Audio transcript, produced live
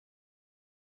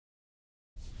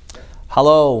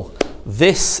Hello,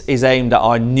 this is aimed at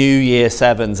our new Year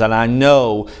 7s, and I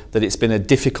know that it's been a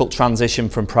difficult transition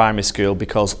from primary school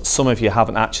because some of you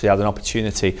haven't actually had an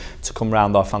opportunity to come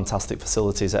round our fantastic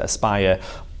facilities at Aspire.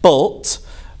 But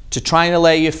to try and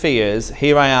allay your fears,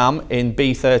 here I am in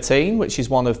B13, which is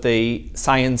one of the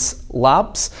science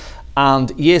labs,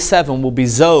 and Year 7 will be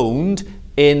zoned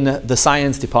in the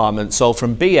science department, so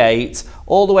from B8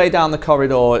 all the way down the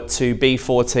corridor to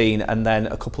B14 and then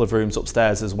a couple of rooms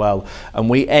upstairs as well. And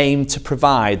we aim to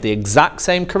provide the exact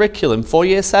same curriculum for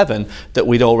Year 7 that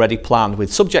we'd already planned,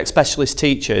 with subject specialist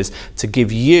teachers to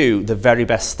give you the very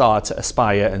best start at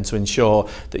Aspire and to ensure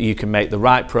that you can make the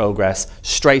right progress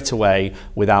straight away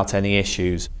without any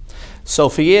issues. So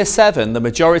for Year 7, the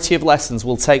majority of lessons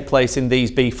will take place in these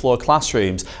B-floor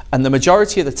classrooms, and the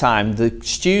majority of the time the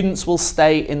students will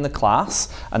stay in the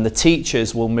class and the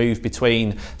teachers will move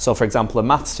between. So for example, a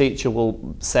maths teacher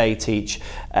will say teach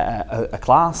a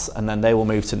class, and then they will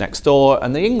move to next door,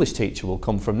 and the English teacher will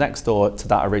come from next door to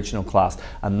that original class,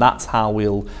 and that's how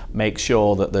we'll make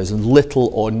sure that there's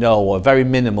little or no or very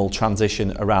minimal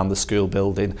transition around the school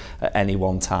building at any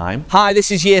one time. Hi, this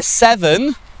is Year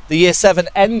 7. The Year 7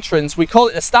 entrance. We call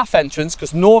it the staff entrance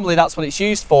because normally that's what it's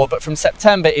used for, but from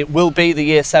September it will be the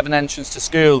Year 7 entrance to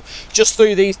school. Just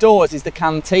through these doors is the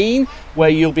canteen where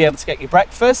you'll be able to get your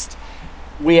breakfast.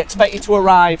 We expect you to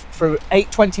arrive for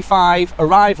 8:25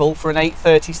 arrival for an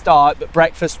 8:30 start, but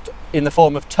breakfast in the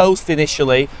form of toast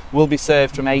initially will be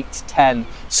served from 8 to 10.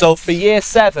 So for Year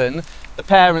 7, the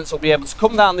parents will be able to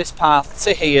come down this path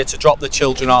to here to drop the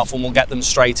children off, and we'll get them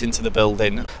straight into the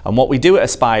building. And what we do at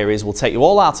Aspire is we'll take you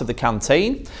all out of the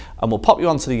canteen and we'll pop you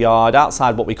onto the yard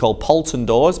outside what we call Poulton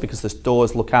doors, because the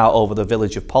doors look out over the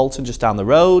village of Poulton just down the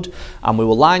road, and we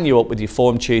will line you up with your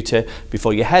form tutor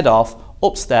before you head off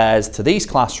upstairs to these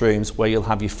classrooms where you'll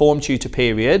have your form tutor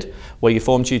period, where your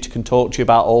form tutor can talk to you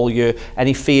about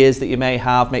any fears that you may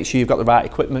have, make sure you've got the right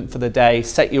equipment for the day,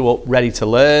 set you up ready to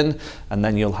learn, and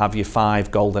then you'll have your 5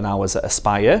 golden hours at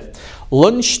Aspire.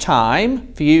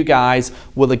 Lunchtime for you guys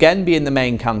will again be in the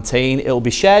main canteen. It'll be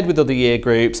shared with other year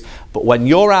groups, but when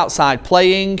you're outside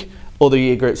playing, other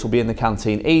year groups will be in the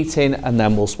canteen eating, and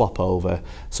then we'll swap over.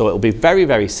 So it'll be very,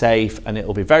 very safe, and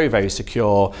it'll be very, very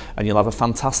secure, and you'll have a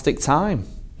fantastic time.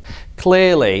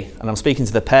 Clearly, and I'm speaking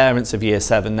to the parents of Year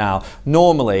 7 now,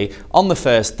 normally on the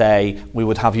first day we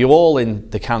would have you all in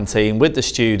the canteen with the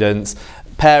students,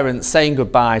 parents saying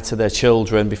goodbye to their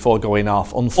children before going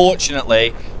off.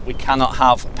 Unfortunately, we cannot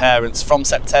have parents from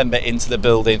September into the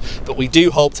building, but we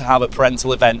do hope to have a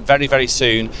parental event very, very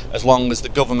soon, as long as the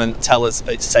government tell us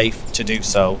it's safe to do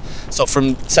so. So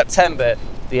from September,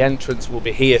 the entrance will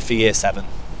be here for Year 7.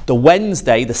 The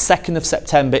Wednesday, the 2nd of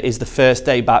September, is the first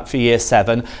day back for Year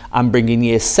 7. I'm bringing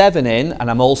Year 7 in, and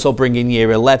I'm also bringing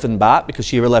Year 11 back,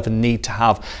 because Year 11 need to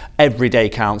have every day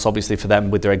counts, obviously, for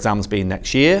them with their exams being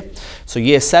next year. So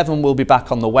Year 7 will be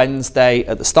back on the Wednesday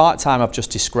at the start time I've just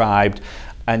described,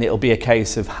 and it'll be a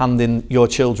case of handing your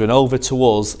children over to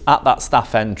us at that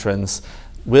staff entrance.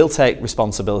 We'll take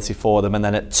responsibility for them, and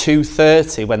then at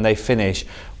 2:30 when they finish,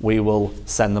 we will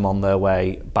send them on their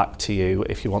way back to you.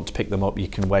 If you want to pick them up, you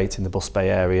can wait in the bus bay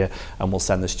area, and we'll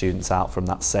send the students out from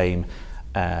that same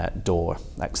door,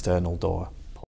 external door.